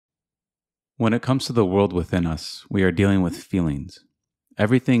When it comes to the world within us, we are dealing with feelings.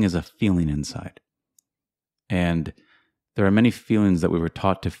 Everything is a feeling inside. And there are many feelings that we were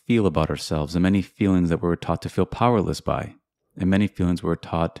taught to feel about ourselves, and many feelings that we were taught to feel powerless by, and many feelings we were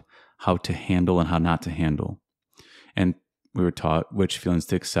taught how to handle and how not to handle. And we were taught which feelings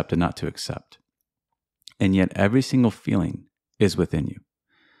to accept and not to accept. And yet every single feeling is within you.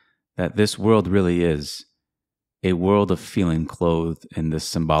 That this world really is a world of feeling clothed in this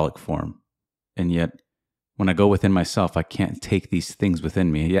symbolic form. And yet, when I go within myself, I can't take these things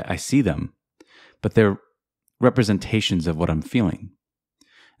within me. Yet I see them, but they're representations of what I'm feeling.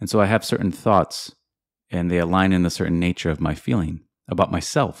 And so I have certain thoughts, and they align in a certain nature of my feeling about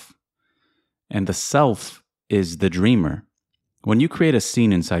myself. And the self is the dreamer. When you create a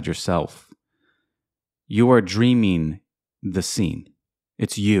scene inside yourself, you are dreaming the scene.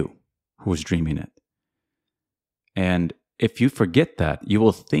 It's you who is dreaming it. And if you forget that, you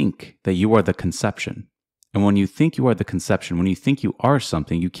will think that you are the conception. And when you think you are the conception, when you think you are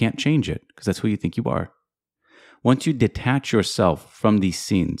something, you can't change it because that's who you think you are. Once you detach yourself from these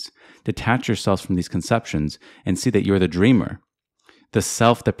scenes, detach yourself from these conceptions and see that you're the dreamer, the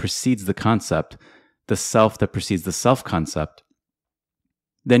self that precedes the concept, the self that precedes the self-concept,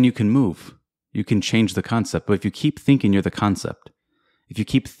 then you can move. You can change the concept. But if you keep thinking you're the concept, if you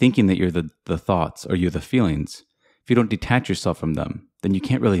keep thinking that you're the thoughts or you're the feelings, if you don't detach yourself from them, then you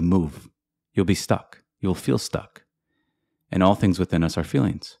can't really move. You'll be stuck. You'll feel stuck. And all things within us are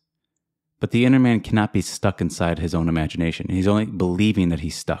feelings. But the inner man cannot be stuck inside his own imagination. He's only believing that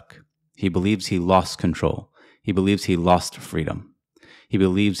he's stuck. He believes he lost control. He believes he lost freedom. He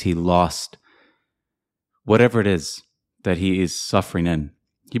believes he lost whatever it is that he is suffering in.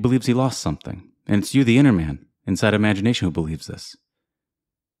 He believes he lost something. And it's you, the inner man, inside imagination, who believes this.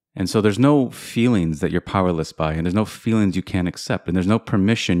 And so there's no feelings that you're powerless by, and there's no feelings you can't accept, and there's no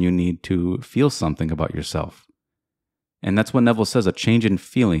permission you need to feel something about yourself. And that's what Neville says, a change in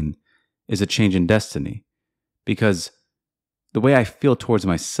feeling is a change in destiny. Because the way I feel towards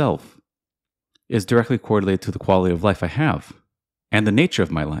myself is directly correlated to the quality of life I have and the nature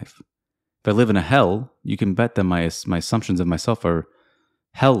of my life. If I live in a hell, you can bet that my assumptions of myself are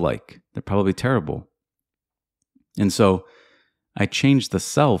hell-like. They're probably terrible. And so I change the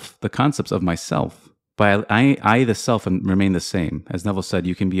self, the concepts of myself. But I the self, remain the same. As Neville said,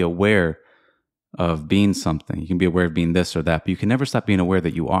 you can be aware of being something. You can be aware of being this or that, but you can never stop being aware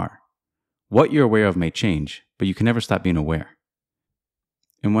that you are. What you're aware of may change, but you can never stop being aware.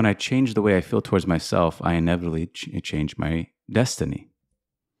 And when I change the way I feel towards myself, I inevitably change my destiny.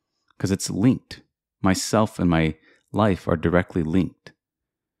 Because it's linked. Myself and my life are directly linked.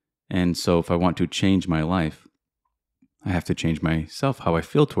 And so if I want to change my life, I have to change myself, how I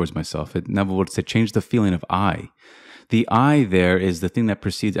feel towards myself. Neville would say, change the feeling of I. The I there is the thing that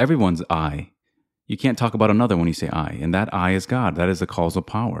precedes everyone's I. You can't talk about another when you say I. And that I is God. That is the causal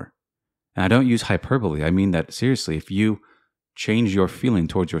power. And I don't use hyperbole. I mean that seriously. If you change your feeling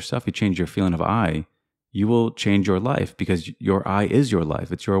towards yourself, you change your feeling of I, you will change your life because your I is your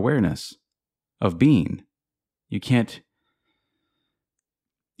life. It's your awareness of being. You can't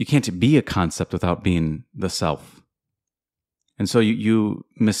be a concept without being the self. And so you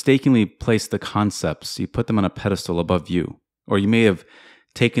mistakenly place the concepts, you put them on a pedestal above you. Or you may have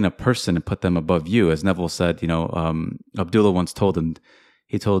taken a person and put them above you. As Neville said, Abdullah once told him,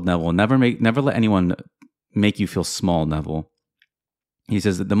 he told Neville, never let anyone make you feel small, Neville. He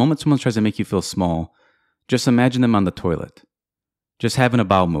says that the moment someone tries to make you feel small, just imagine them on the toilet, just having a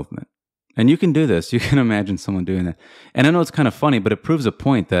bowel movement. And you can do this. You can imagine someone doing that. And I know it's kind of funny, but it proves a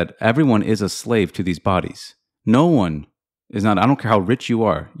point that everyone is a slave to these bodies. No one is not. I don't care how rich you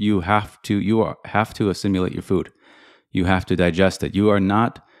are. You have to assimilate your food. You have to digest it. You are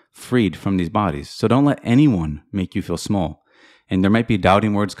not freed from these bodies. So don't let anyone make you feel small. And there might be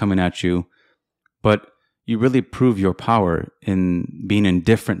doubting words coming at you, but you really prove your power in being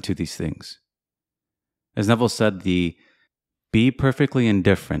indifferent to these things. As Neville said, be perfectly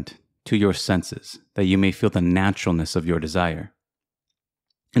indifferent to your senses, that you may feel the naturalness of your desire.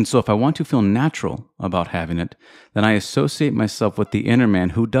 And so if I want to feel natural about having it, then I associate myself with the inner man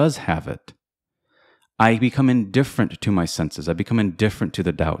who does have it. I become indifferent to my senses. I become indifferent to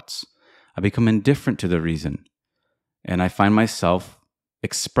the doubts. I become indifferent to the reason. And I find myself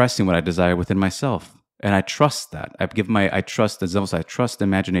expressing what I desire within myself. And I trust that. I trust, as Neville said, I trust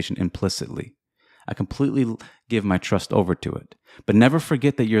imagination implicitly. I completely give my trust over to it. But never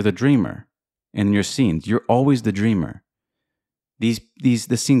forget that you're the dreamer. And in your scenes, you're always the dreamer. This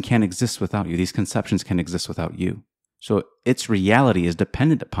scene can't exist without you. These conceptions can't exist without you. So its reality is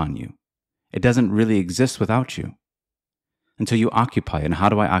dependent upon you. It doesn't really exist without you until you occupy it. And how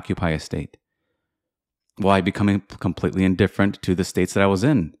do I occupy a state? Why? Becoming completely indifferent to the states that I was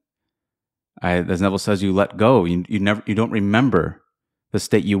in. As Neville says, you let go. You don't remember the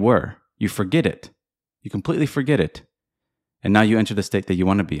state you were. You forget it. You completely forget it. And now you enter the state that you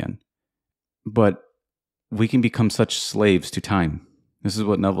want to be in. But we can become such slaves to time. This is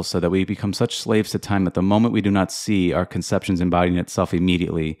what Neville said, that we become such slaves to time that the moment we do not see our conceptions embodying itself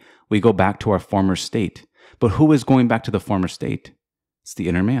immediately, we go back to our former state. But who is going back to the former state? It's the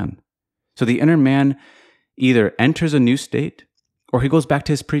inner man. So the inner man either enters a new state or he goes back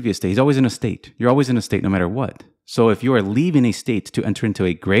to his previous state. He's always in a state. You're always in a state no matter what. So if you are leaving a state to enter into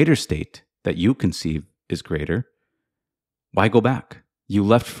a greater state that you conceive is greater, why go back? You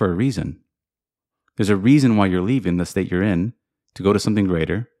left for a reason. There's a reason why you're leaving the state you're in to go to something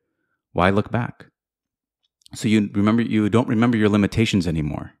greater. Why look back? So you don't remember your limitations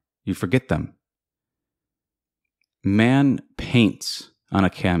anymore. You forget them. Man paints on a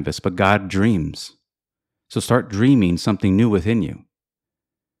canvas, but God dreams. So start dreaming something new within you.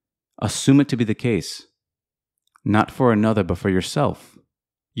 Assume it to be the case. Not for another, but for yourself.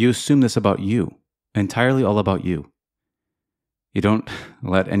 You assume this about you, entirely all about you. You don't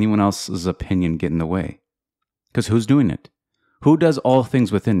let anyone else's opinion get in the way. Because who's doing it? Who does all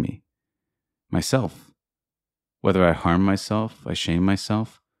things within me? Myself. Whether I harm myself, I shame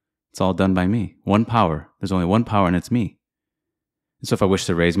myself, it's all done by me. One power. There's only one power, and it's me. And so if I wish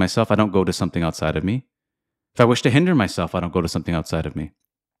to raise myself, I don't go to something outside of me. If I wish to hinder myself, I don't go to something outside of me.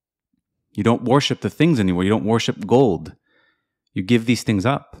 You don't worship the things anymore. You don't worship gold. You give these things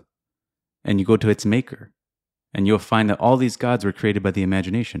up, and you go to its maker. And you'll find that all these gods were created by the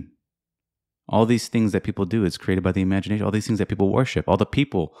imagination. All these things that people do is created by the imagination. All these things that people worship, all the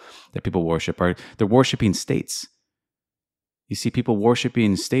people that people worship, they're worshiping states. You see people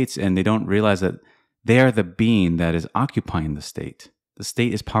worshiping states, and they don't realize that they are the being that is occupying the state. The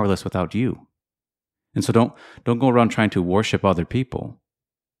state is powerless without you. And so don't go around trying to worship other people.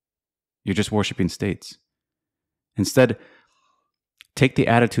 You're just worshiping states. Instead, take the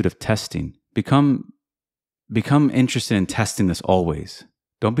attitude of testing. Become interested in testing this always.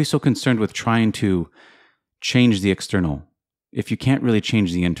 Don't be so concerned with trying to change the external if you can't really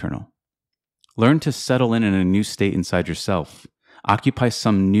change the internal. Learn to settle in a new state inside yourself. Occupy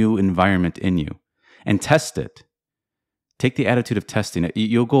some new environment in you and test it. Take the attitude of testing it.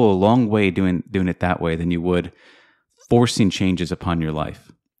 You'll go a long way doing it that way than you would forcing changes upon your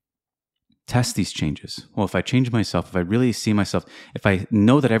life. Test these changes. Well, if I change myself, if I really see myself, if I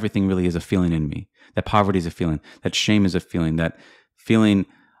know that everything really is a feeling in me, that poverty is a feeling, that shame is a feeling, that feeling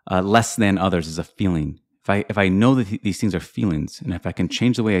less than others is a feeling. If I know that these things are feelings, and if I can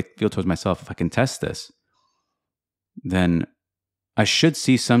change the way I feel towards myself, if I can test this, then I should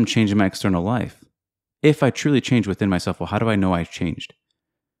see some change in my external life. If I truly change within myself, well, how do I know I've changed?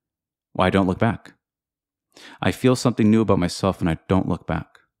 Well, I don't look back. I feel something new about myself and I don't look back.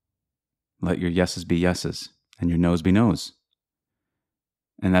 Let your yeses be yeses and your noes be noes.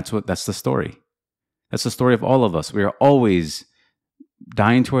 And that's the story. That's the story of all of us. We are always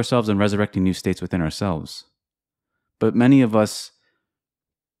dying to ourselves and resurrecting new states within ourselves. But many of us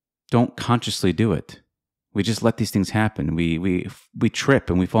don't consciously do it. We just let these things happen. We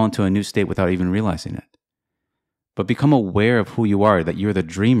trip and we fall into a new state without even realizing it. But become aware of who you are, that you're the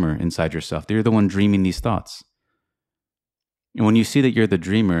dreamer inside yourself, that you're the one dreaming these thoughts. And when you see that you're the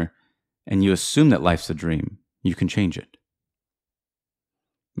dreamer and you assume that life's a dream, you can change it.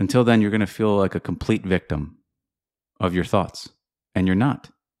 Until then, you're going to feel like a complete victim of your thoughts. And you're not.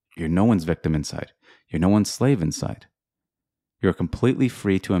 You're no one's victim inside. You're no one's slave inside. You're completely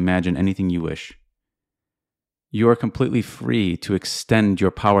free to imagine anything you wish. You are completely free to extend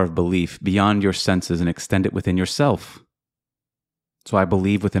your power of belief beyond your senses and extend it within yourself. So I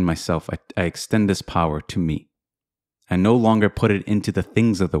believe within myself. I extend this power to me. I no longer put it into the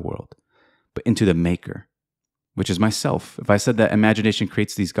things of the world, but into the maker, which is myself. If I said that imagination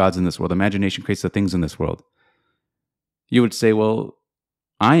creates these gods in this world, imagination creates the things in this world, you would say, well,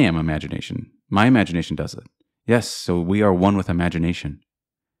 I am imagination. My imagination does it. Yes, so we are one with imagination.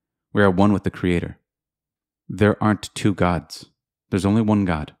 We are one with the Creator. There aren't two gods. There's only one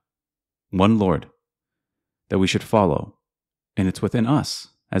God, one Lord, that we should follow. And it's within us,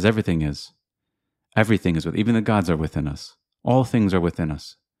 as everything is. Everything is even the gods are within us. All things are within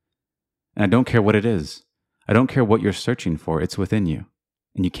us. And I don't care what it is. I don't care what you're searching for. It's within you.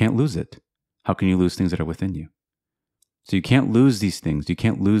 And you can't lose it. How can you lose things that are within you? So you can't lose these things. You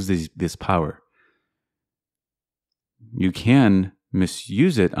can't lose this power. You can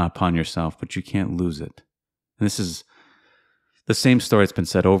misuse it upon yourself, but you can't lose it. And this is the same story that's been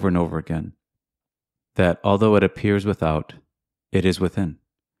said over and over again. That although it appears without, it is within.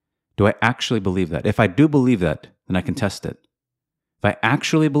 Do I actually believe that? If I do believe that, then I can test it. If I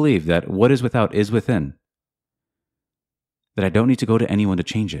actually believe that what is without is within, that I don't need to go to anyone to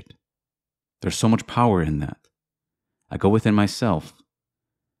change it. There's so much power in that. I go within myself.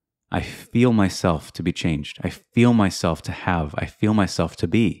 I feel myself to be changed. I feel myself to have. I feel myself to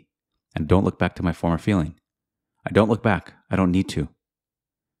be. And don't look back to my former feeling. I don't look back. I don't need to.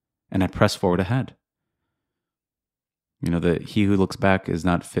 And I press forward ahead. He who looks back is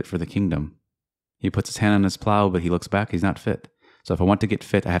not fit for the kingdom. He puts his hand on his plow, but he looks back, he's not fit. So if I want to get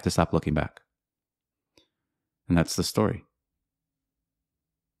fit, I have to stop looking back. And that's the story.